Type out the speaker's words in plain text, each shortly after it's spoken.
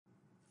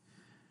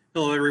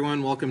Hello,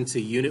 everyone. Welcome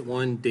to Unit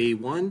 1, Day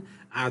 1.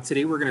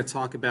 Today we're going to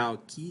talk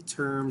about key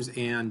terms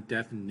and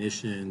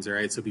definitions. All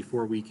right, so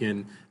before we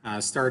can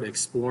start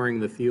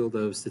exploring the field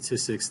of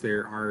statistics,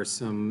 there are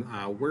some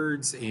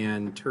words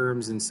and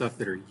terms and stuff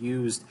that are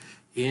used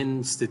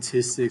in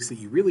statistics that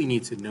you really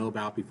need to know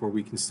about before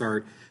we can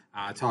start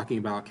talking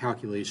about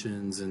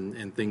calculations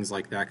and things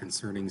like that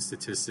concerning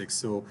statistics.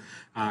 So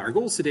our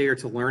goals today are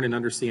to learn and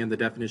understand the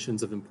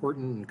definitions of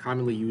important and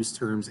commonly used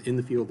terms in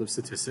the field of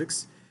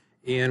statistics.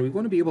 And we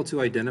want to be able to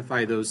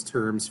identify those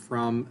terms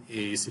from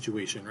a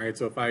situation, right?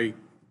 So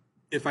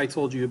if I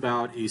told you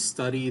about a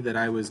study that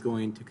I was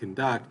going to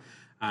conduct,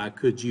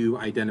 could you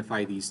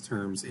identify these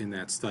terms in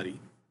that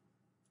study?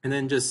 And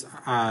then just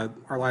our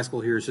last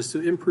goal here is just to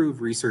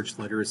improve research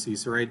literacy.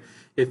 So, right,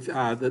 if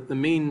the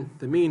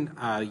main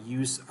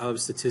use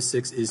of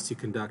statistics is to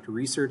conduct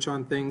research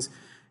on things.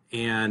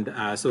 And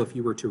so if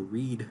you were to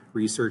read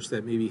research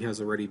that maybe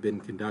has already been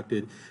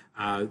conducted,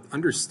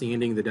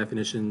 understanding the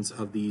definitions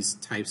of these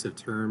types of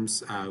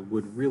terms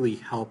would really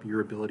help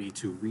your ability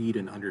to read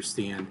and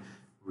understand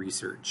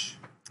research.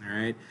 All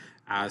right.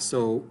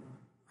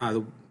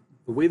 The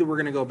way that we're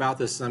going to go about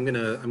this is I'm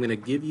going to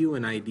give you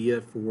an idea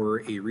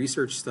for a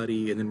research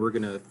study, and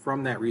then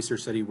from that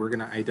research study we're going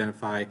to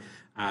identify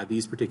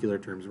these particular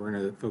terms. We're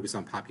going to focus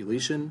on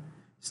population,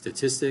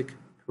 statistic,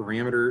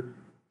 parameter,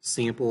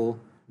 sample,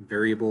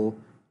 variable,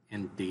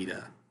 and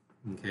data.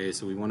 Okay,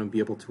 so we want to be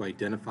able to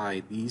identify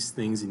these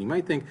things, and you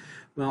might think,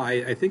 well,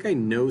 I think I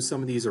know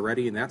some of these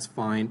already, and that's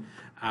fine,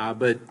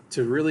 but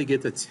to really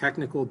get the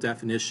technical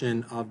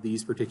definition of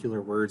these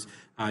particular words,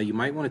 you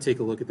might want to take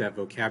a look at that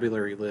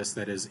vocabulary list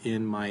that is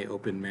in my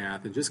Open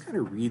Math and just kind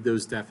of read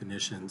those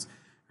definitions.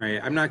 Right?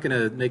 I'm not going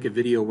to make a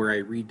video where I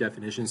read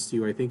definitions to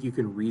you. I think you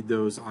can read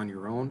those on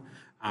your own,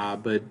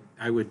 but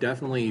I would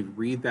definitely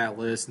read that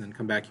list and then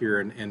come back here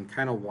and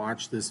kind of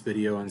watch this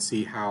video and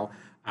see how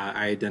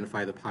I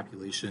identify the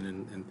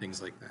population and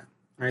things like that.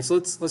 All right, so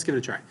let's give it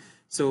a try.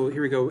 So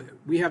here we go.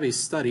 We have a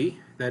study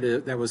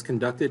that was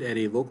conducted at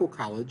a local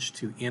college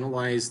to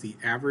analyze the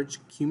average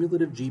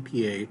cumulative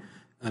GPA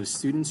of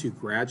students who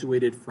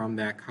graduated from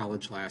that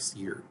college last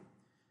year.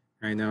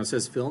 All right, now it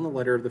says fill in the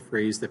letter of the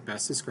phrase that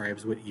best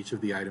describes what each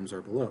of the items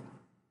are below.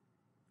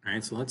 All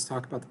right, so let's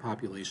talk about the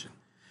population.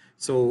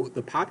 So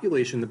the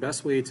population, the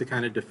best way to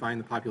kind of define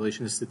the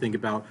population is to think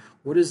about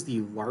what is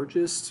the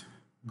largest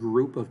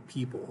group of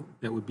people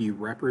that would be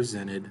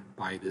represented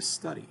by this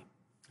study.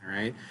 All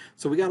right,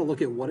 so we got to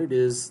look at what it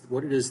is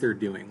they're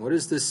doing. What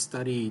is this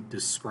study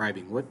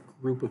describing? What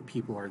group of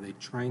people are they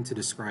trying to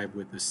describe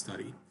with this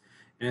study?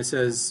 And it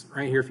says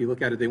right here, if you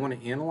look at it, they want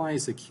to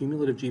analyze the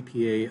cumulative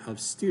GPA of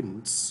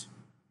students,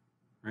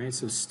 right?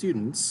 So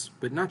students,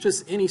 but not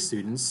just any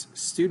students,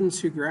 students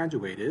who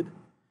graduated,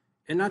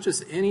 and not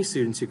just any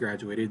students who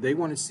graduated, they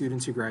wanted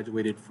students who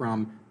graduated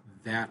from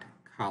that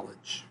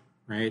college,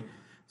 right?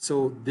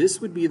 So this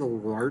would be the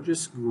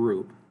largest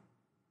group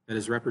that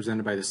is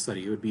represented by this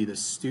study. It would be the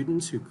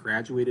students who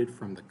graduated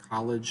from the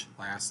college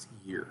last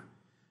year.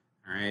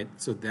 All right,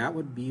 so that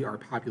would be our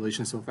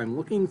population. So if I'm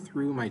looking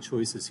through my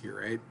choices here,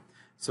 right?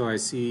 So I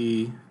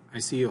see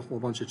a whole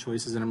bunch of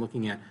choices, and I'm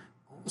looking at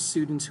all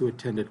students who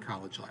attended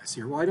college last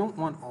year. Well, I don't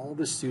want all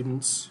the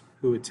students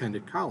who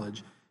attended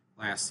college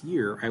last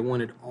year. I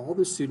wanted all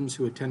the students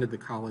who attended the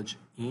college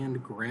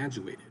and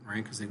graduated,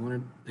 right? Because they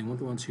want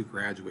the ones who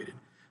graduated.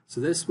 So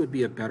this would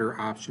be a better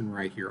option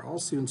right here. All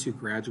students who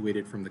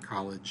graduated from the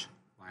college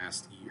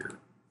last year.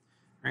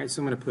 All right,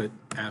 so I'm going to put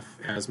F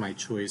as my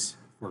choice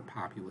for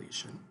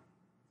population.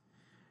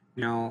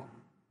 Now,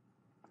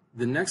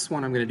 the next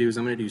one I'm going to do is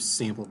I'm going to do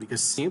sample,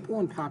 because sample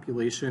and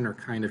population are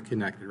kind of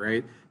connected,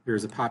 right?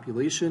 There's a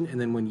population, and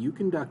then when you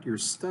conduct your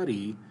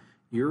study,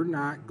 you're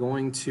not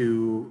going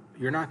to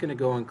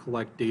go and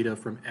collect data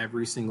from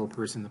every single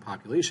person in the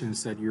population.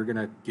 Instead, you're going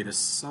to get a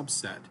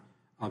subset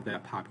of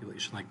that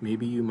population. Like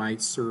maybe you might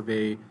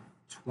survey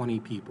 20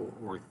 people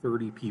or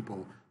 30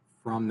 people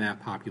from that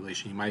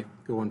population. You might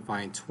go and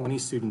find 20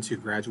 students who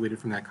graduated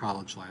from that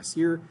college last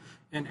year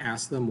and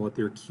ask them what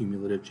their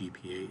cumulative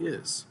GPA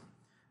is.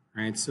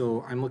 All right,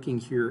 so I'm looking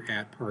here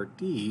at Part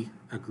D,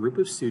 a group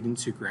of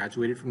students who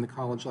graduated from the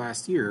college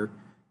last year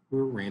who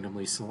were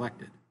randomly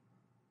selected.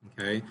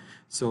 Okay,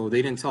 so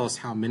they didn't tell us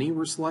how many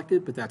were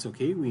selected, but that's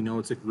okay. We know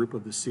it's a group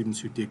of the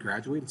students who did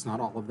graduate. It's not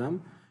all of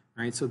them.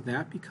 All right, so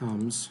that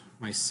becomes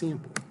my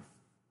sample.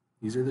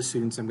 These are the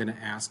students I'm going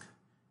to ask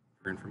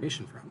for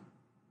information from.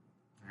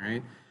 All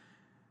right,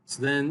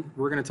 so then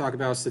we're going to talk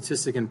about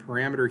statistic and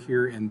parameter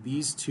here, and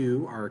these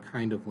two are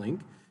kind of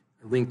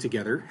linked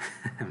together.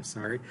 I'm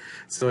sorry.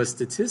 So a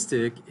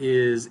statistic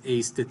is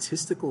a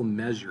statistical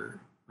measure,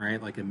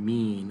 right? Like a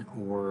mean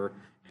or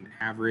an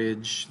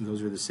average.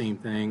 Those are the same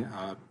thing.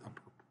 A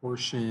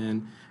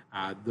proportion.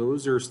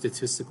 Those are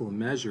statistical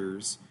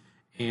measures.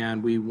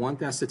 And we want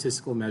that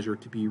statistical measure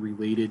to be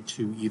related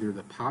to either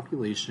the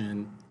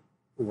population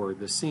or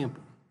the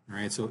sample. All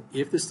right, so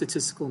if the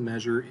statistical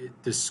measure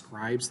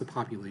describes the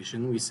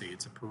population, we say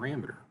it's a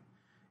parameter.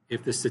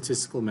 If the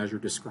statistical measure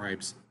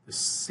describes the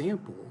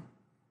sample,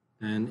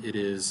 then it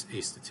is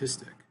a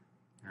statistic.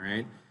 All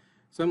right.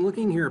 So I'm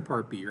looking here at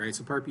Part B, right?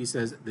 So Part B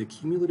says the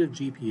cumulative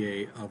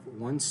GPA of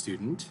one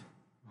student.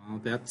 Well,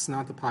 that's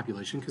not the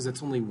population because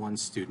that's only one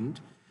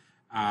student.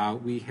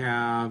 We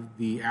have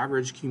the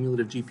average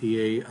cumulative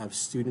GPA of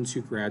students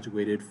who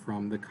graduated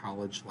from the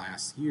college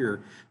last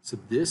year. So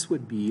this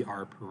would be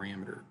our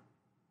parameter.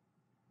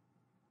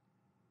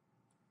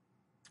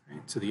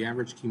 Right? So the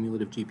average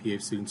cumulative GPA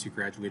of students who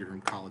graduated from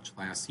college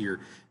last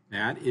year,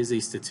 that is a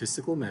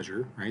statistical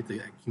measure, right?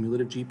 The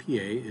cumulative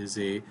GPA is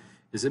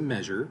a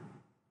measure,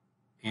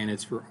 and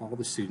it's for all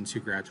the students who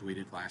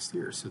graduated last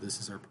year. So this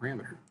is our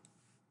parameter.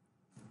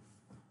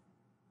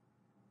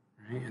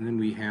 Right? And then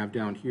we have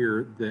down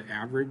here the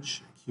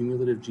average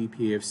cumulative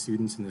GPA of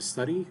students in the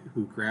study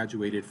who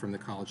graduated from the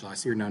college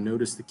last year. Now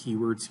notice the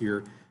keywords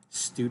here,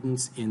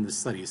 students in the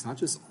study. It's not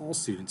just all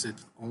students,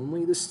 it's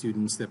only the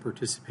students that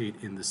participate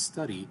in the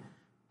study.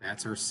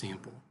 That's our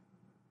sample.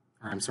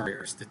 Or I'm sorry,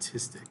 our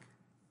statistic.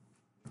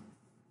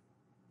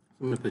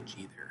 I'm going to put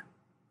G there.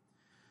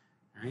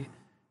 All right.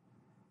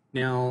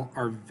 Now,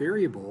 our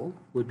variable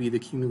would be the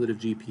cumulative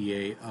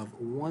GPA of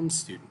one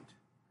student.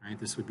 Right?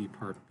 This would be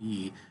Part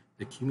B,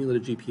 the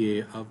cumulative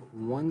GPA of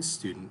one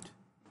student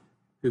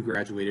who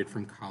graduated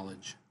from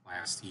college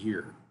last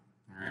year.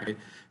 All right.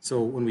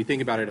 So when we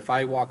think about it, if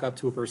I walk up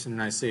to a person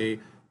and I say,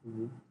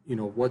 you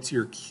know, what's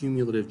your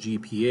cumulative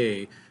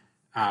GPA?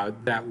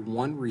 That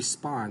one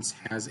response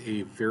has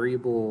a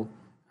variable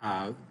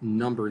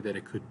number that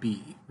it could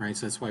be, right?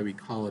 So that's why we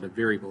call it a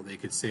variable. They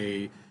could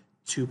say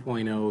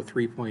 2.0,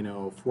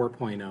 3.0,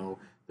 4.0.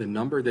 The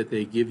number that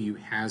they give you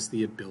has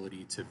the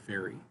ability to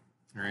vary,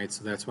 all right?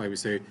 So that's why we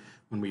say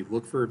when we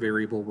look for a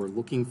variable, we're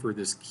looking for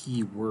this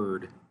key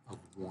word of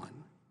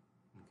one,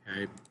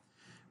 okay?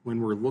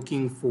 When we're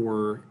looking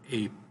for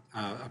a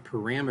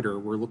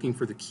parameter, we're looking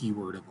for the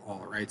keyword of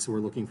all, right? So we're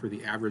looking for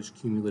the average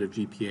cumulative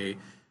GPA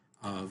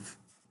of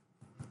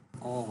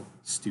all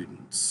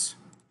students,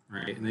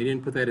 right? And they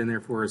didn't put that in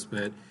there for us,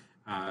 but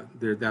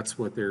that's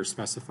what they're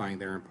specifying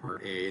there in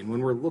Part A. And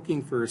when we're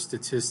looking for a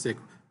statistic,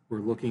 we're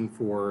looking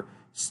for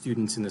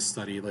students in the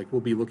study. Like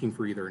we'll be looking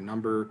for either a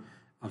number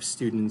of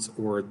students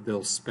or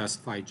they'll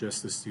specify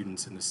just the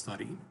students in the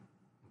study,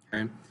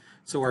 okay?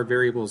 So our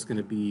variable is going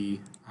to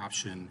be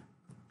option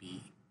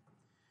B.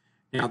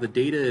 Now the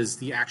data is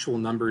the actual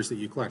numbers that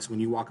you collect. So when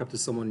you walk up to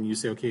someone and you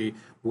say, okay,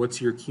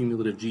 what's your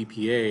cumulative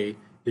GPA?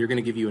 They're going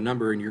to give you a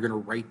number and you're going to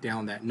write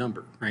down that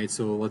number, right?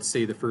 So let's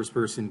say the first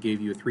person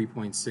gave you a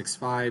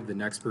 3.65. The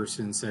next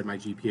person said my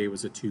GPA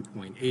was a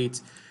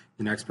 2.8.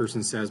 The next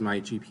person says my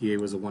GPA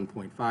was a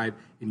 1.5.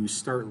 And you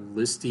start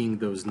listing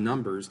those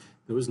numbers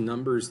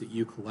that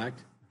you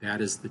collect,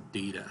 that is the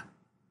data,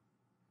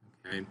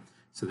 okay?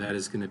 So that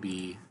is going to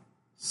be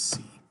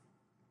C.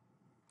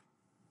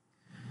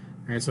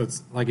 All right, so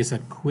it's, like I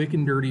said, quick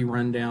and dirty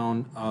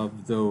rundown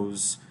of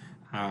those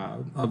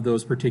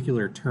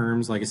particular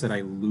terms. Like I said,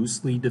 I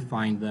loosely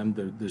defined them.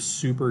 The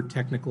super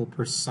technical,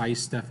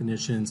 precise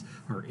definitions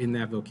are in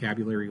that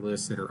vocabulary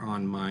list that are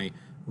on my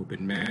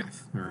Open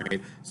Math. All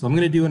right, so I'm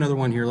going to do another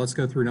one here. Let's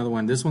go through another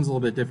one. This one's a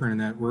little bit different in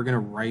that we're going to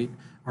write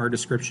our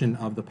description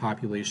of the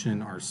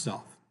population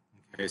ourselves.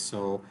 Okay,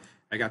 so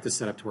I got this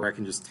set up to where I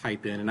can just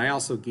type in, and I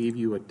also gave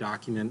you a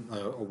document,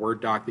 a Word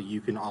doc that you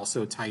can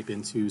also type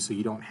into, so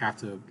you don't have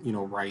to, you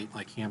know,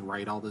 hand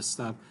write all this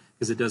stuff,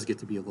 because it does get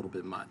to be a little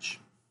bit much.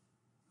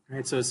 All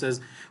right, so it says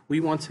we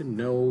want to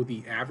know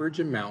the average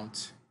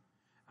amount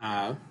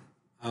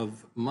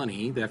of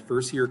money that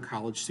first-year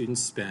college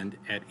students spend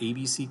at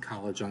ABC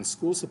College on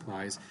school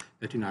supplies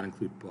that do not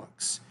include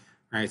books.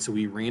 All right, so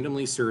we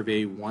randomly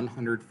survey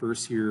 100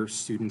 first-year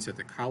students at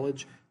the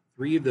college.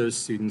 3 of those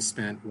students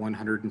spent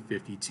 $150,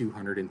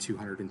 $200, and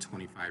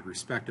 $225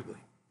 respectively.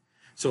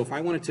 So if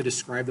I wanted to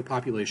describe the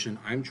population,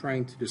 I'm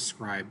trying to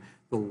describe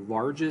the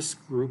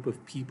largest group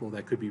of people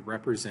that could be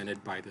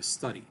represented by this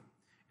study.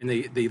 And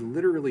they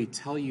literally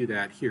tell you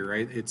that here,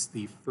 right? It's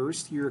the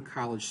first-year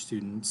college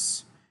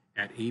students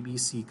at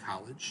ABC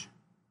College,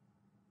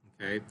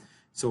 okay?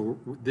 So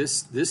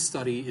this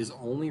study is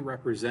only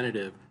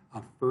representative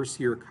of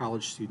first-year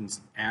college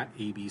students at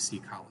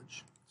ABC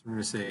College. So we're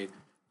going to say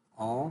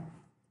all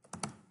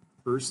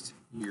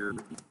first-year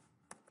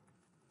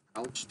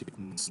college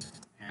students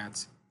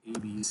at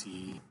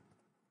ABC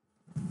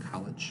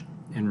College.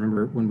 And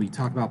remember, when we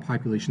talk about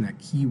population, that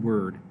key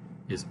word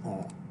is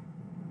all.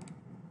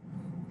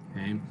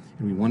 Okay? And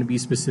we want to be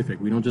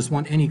specific. We don't just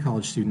want any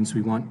college students,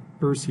 we want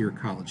first-year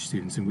college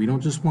students. And we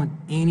don't just want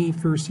any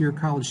first-year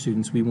college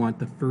students, we want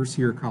the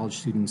first-year college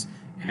students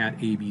at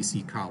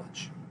ABC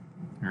College.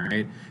 All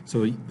right?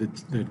 So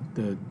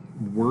the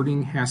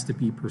wording has to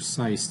be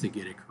precise to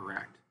get it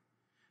correct.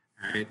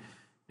 All right?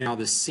 Now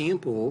the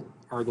sample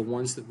are the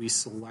ones that we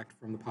select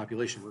from the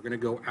population. We're going to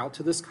go out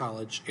to this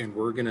college and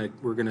we're going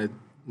to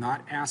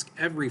not ask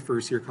every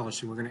first-year college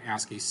student, we're going to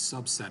ask a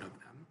subset of them.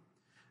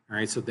 All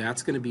right, so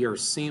that's going to be our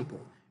sample.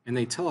 And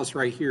they tell us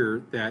right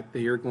here that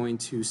they are going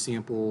to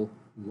sample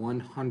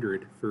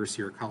 100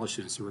 first-year college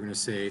students. So we're going to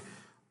say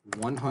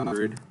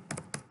 100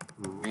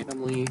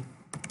 randomly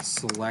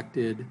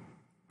selected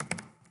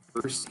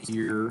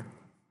first-year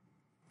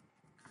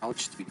college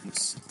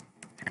students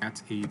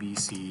at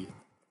ABC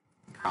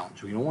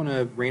College. We don't want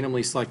to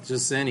randomly select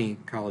just any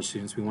college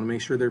students. We want to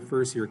make sure they're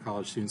first-year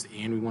college students,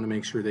 and we want to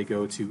make sure they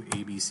go to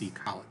ABC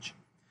College.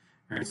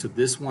 All right, so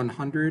this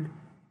 100,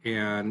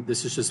 and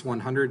this is just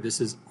 100, this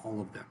is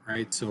all of them,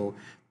 right? So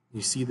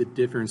you see the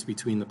difference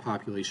between the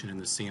population and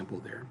the sample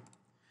there.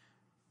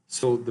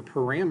 So the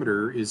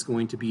parameter is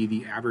going to be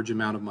the average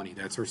amount of money.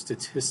 That's our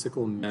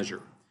statistical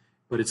measure.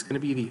 But it's going to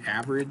be the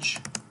average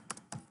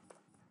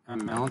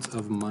amount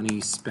of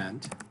money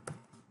spent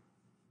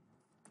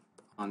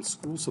on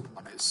school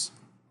supplies.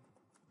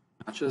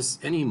 Not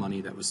just any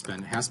money that was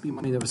spent. It has to be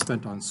money that was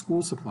spent on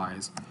school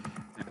supplies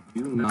that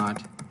do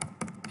not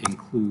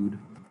include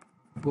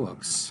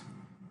books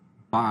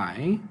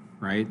by,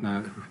 right?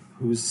 Now,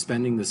 who's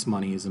spending this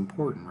money is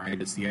important,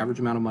 right? It's the average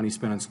amount of money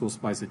spent on school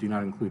supplies that do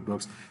not include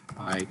books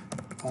by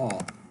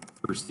all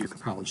first-year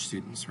college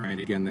students, right?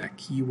 Again, that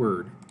key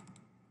word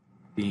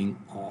being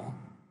all.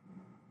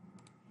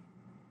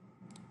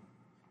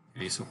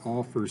 Okay, so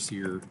all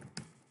first-year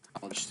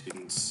college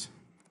students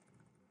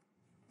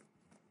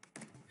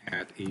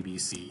at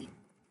ABC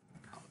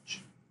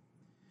College.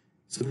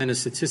 So then a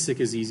statistic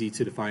is easy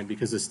to define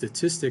because a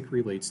statistic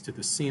relates to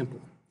the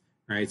sample,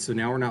 right? So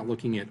now we're not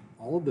looking at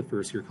all of the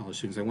first-year college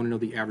students. I want to know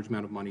the average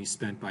amount of money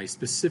spent by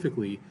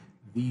specifically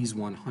these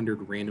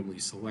 100 randomly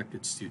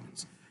selected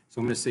students. So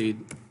I'm going to say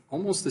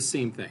almost the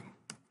same thing.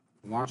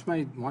 Watch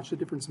the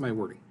difference in my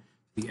wording.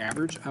 The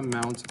average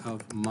amount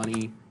of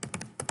money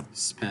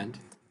spent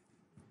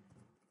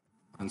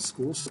on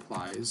school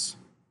supplies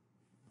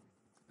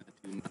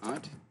that do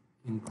not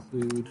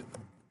include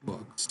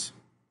books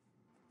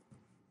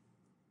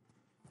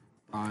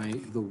by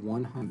the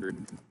 100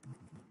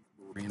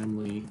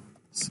 randomly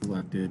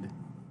selected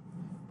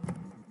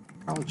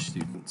college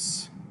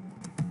students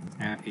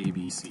at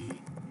ABC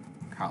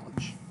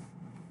College.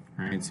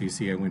 All right, so you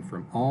see I went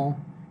from all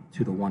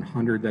to the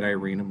 100 that I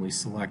randomly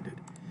selected.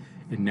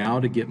 And now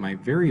to get my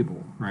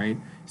variable, right?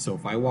 So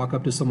if I walk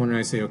up to someone and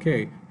I say,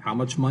 okay, how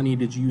much money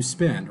did you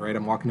spend, right?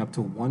 I'm walking up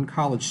to one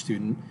college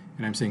student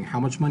and I'm saying, how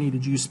much money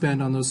did you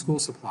spend on those school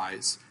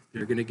supplies?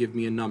 They're going to give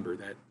me a number.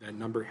 That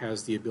number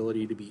has the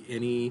ability to be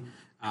any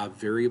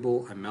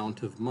variable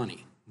amount of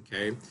money,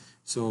 okay?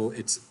 So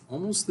it's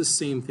almost the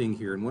same thing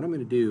here. And what I'm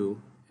going to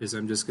do is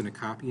I'm just going to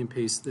copy and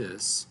paste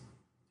this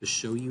to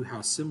show you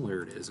how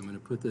similar it is. I'm going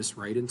to put this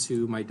right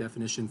into my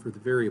definition for the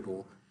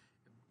variable,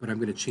 but I'm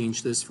going to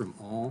change this from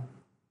all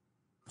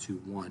to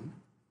 1.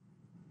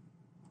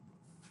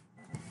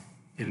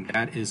 And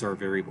that is our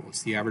variable.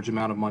 It's the average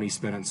amount of money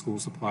spent on school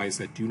supplies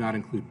that do not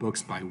include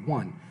books by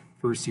one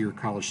first-year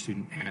college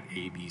student at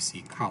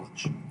ABC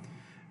College.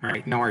 All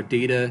right, now our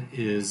data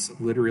is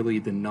literally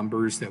the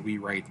numbers that we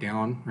write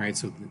down, right?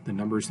 So the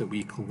numbers that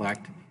we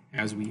collect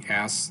as we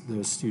ask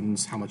those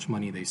students how much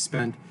money they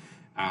spent,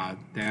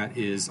 that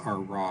is our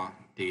raw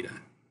data,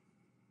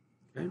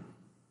 okay?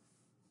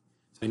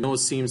 I know it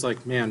seems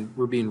like, man,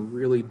 we're being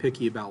really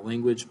picky about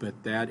language,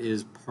 but that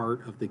is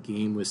part of the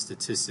game with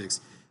statistics.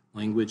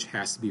 Language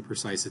has to be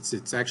precise.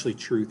 It's actually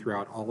true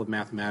throughout all of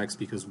mathematics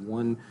because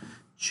one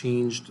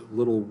changed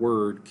little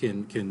word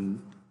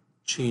can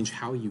change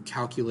how you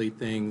calculate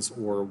things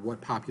or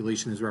what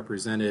population is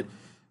represented.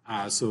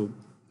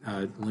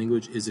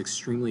 Language is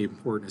extremely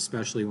important,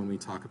 especially when we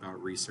talk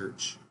about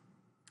research.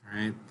 All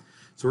right,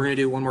 so we're going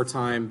to do it one more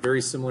time.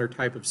 Very similar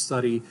type of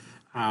study.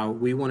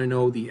 We want to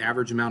know the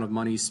average amount of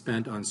money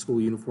spent on school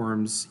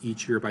uniforms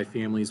each year by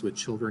families with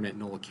children at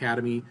Knoll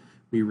Academy.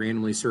 We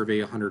randomly survey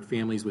 100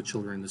 families with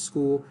children in the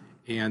school,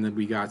 and then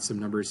we got some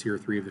numbers here.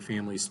 3 of the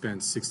families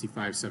spent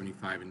 65,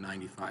 75, and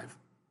 95.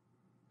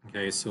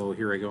 Okay, so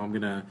here I go. I'm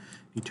going to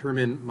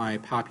determine my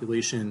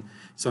population.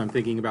 So I'm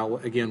thinking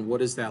about, again,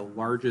 what is that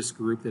largest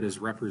group that is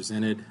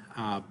represented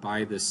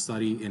by this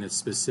study, and it's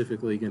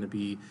specifically going to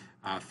be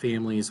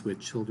families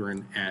with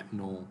children at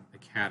Knoll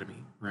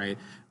Academy, right?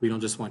 We don't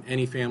just want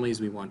any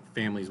families, we want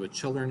families with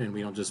children, and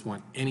we don't just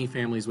want any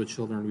families with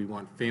children, we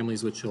want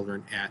families with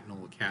children at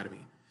Knoll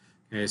Academy.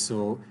 Okay,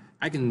 so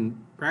I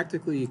can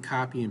practically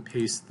copy and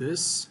paste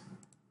this,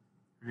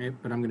 right?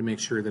 But I'm going to make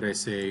sure that I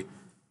say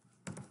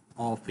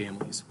all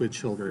families with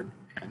children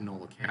at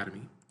Knoll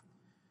Academy.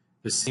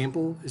 The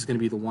sample is going to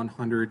be the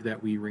 100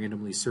 that we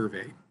randomly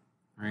survey,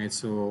 right?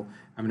 So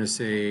I'm going to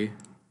say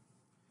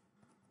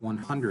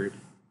 100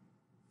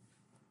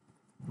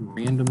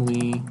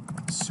 randomly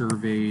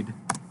surveyed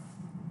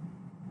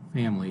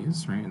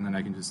families, right? And then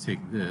I can just take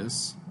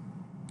this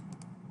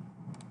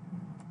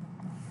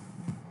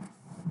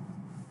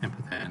and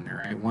put that in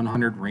there, right?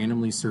 100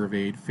 randomly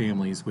surveyed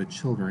families with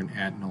children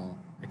at Knoll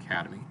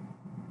Academy.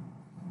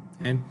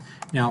 Okay.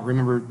 Now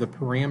remember, the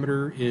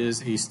parameter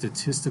is a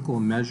statistical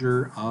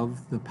measure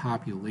of the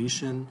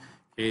population.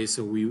 Okay,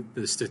 so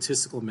the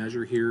statistical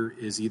measure here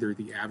is either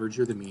the average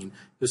or the mean.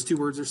 Those two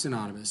words are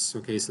synonymous.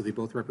 Okay, so they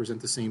both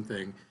represent the same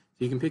thing.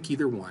 So you can pick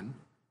either one.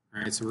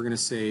 All right, so we're going to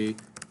say,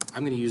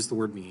 I'm going to use the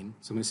word mean.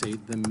 So I'm going to say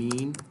the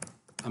mean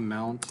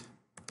amount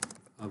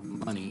of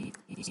money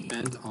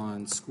spent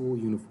on school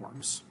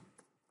uniforms.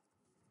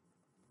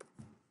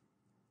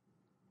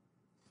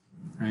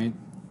 Right?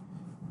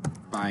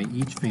 by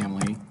each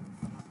family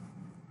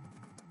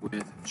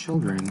with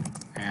children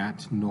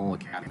at Knoll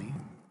Academy.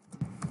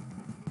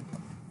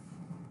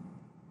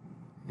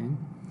 Okay.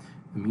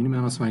 The mean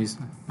amount of money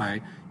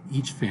by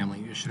each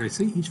family. Should I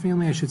say each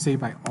family? I should say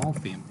by all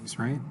families,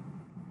 right?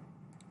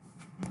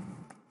 So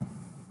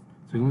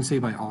we want to say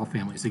by all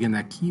families. Again,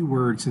 that key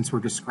word, since we're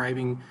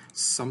describing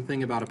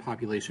something about a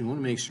population, we want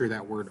to make sure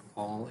that word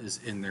all is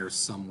in there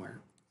somewhere.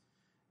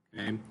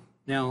 Okay.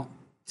 Now,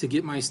 to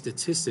get my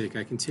statistic,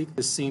 I can take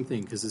the same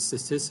thing because the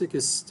statistic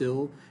is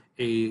still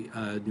a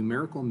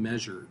numerical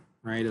measure,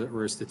 right,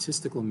 or a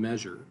statistical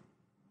measure.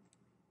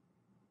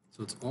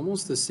 So it's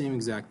almost the same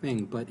exact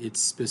thing, but it's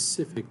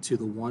specific to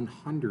the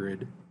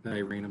 100 that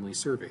I randomly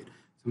surveyed.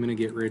 So I'm going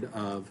to get rid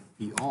of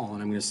the all,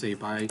 and I'm going to say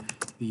by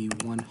the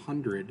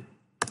 100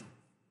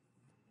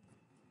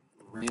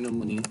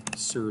 randomly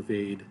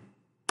surveyed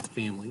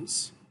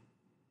families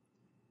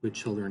with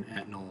children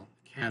at Knoll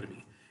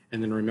Academy.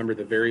 And then remember,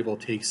 the variable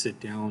takes it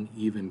down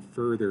even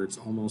further. It's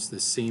almost the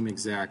same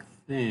exact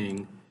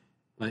thing,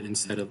 but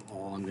instead of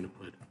all, I'm going to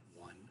put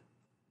 1.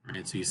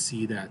 Right? So you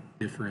see that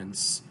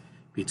difference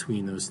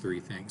between those three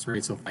things,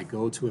 right? So if I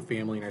go to a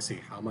family and I say,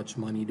 how much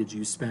money did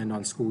you spend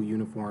on school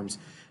uniforms?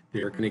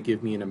 They're going to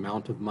give me an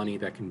amount of money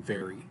that can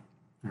vary,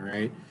 all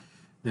right?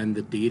 Then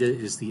the data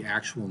is the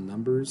actual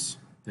numbers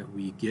that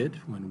we get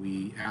when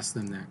we ask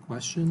them that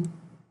question.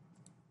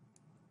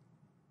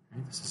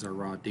 Right, this is our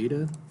raw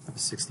data of the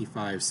 $65,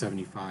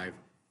 $75,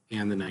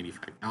 and the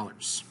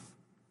 $95.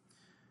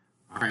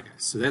 All right,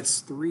 so that's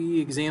 3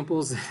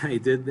 examples that I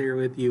did there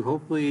with you.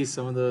 Hopefully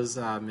some of those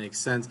make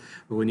sense.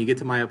 But when you get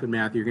to My Open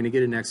Math, you're going to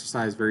get an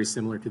exercise very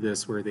similar to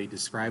this where they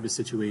describe a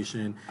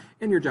situation,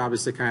 and your job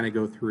is to kind of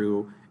go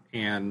through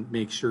and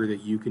make sure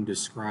that you can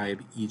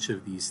describe each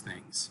of these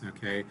things,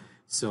 okay?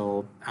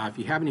 So if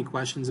you have any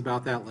questions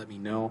about that, let me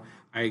know.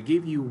 I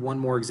gave you one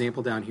more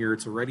example down here.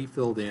 It's already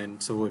filled in.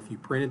 So if you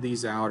printed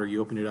these out or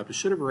you opened it up, it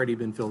should have already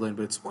been filled in,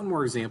 but it's one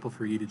more example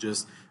for you to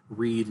just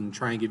read and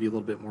try and give you a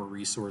little bit more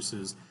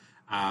resources.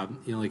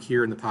 You know, like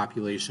here in the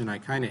population, I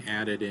kind of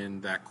added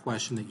in that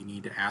question that you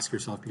need to ask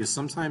yourself because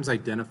sometimes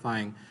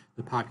identifying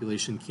the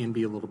population can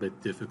be a little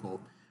bit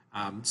difficult.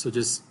 So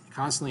just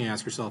constantly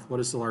ask yourself, what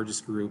is the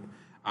largest group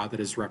that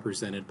is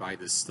represented by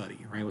this study,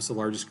 right? What's the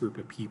largest group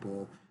of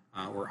people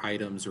or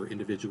items or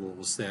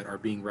individuals that are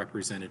being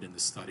represented in the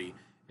study,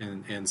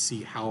 and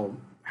see how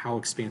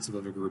expansive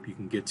of a group you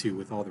can get to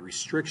with all the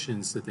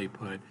restrictions that they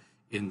put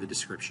in the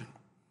description.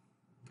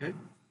 Okay?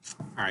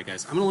 All right,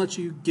 guys, I'm going to let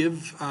you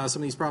give some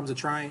of these problems a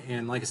try,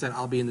 and like I said,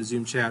 I'll be in the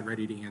Zoom chat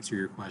ready to answer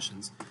your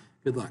questions.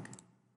 Good luck.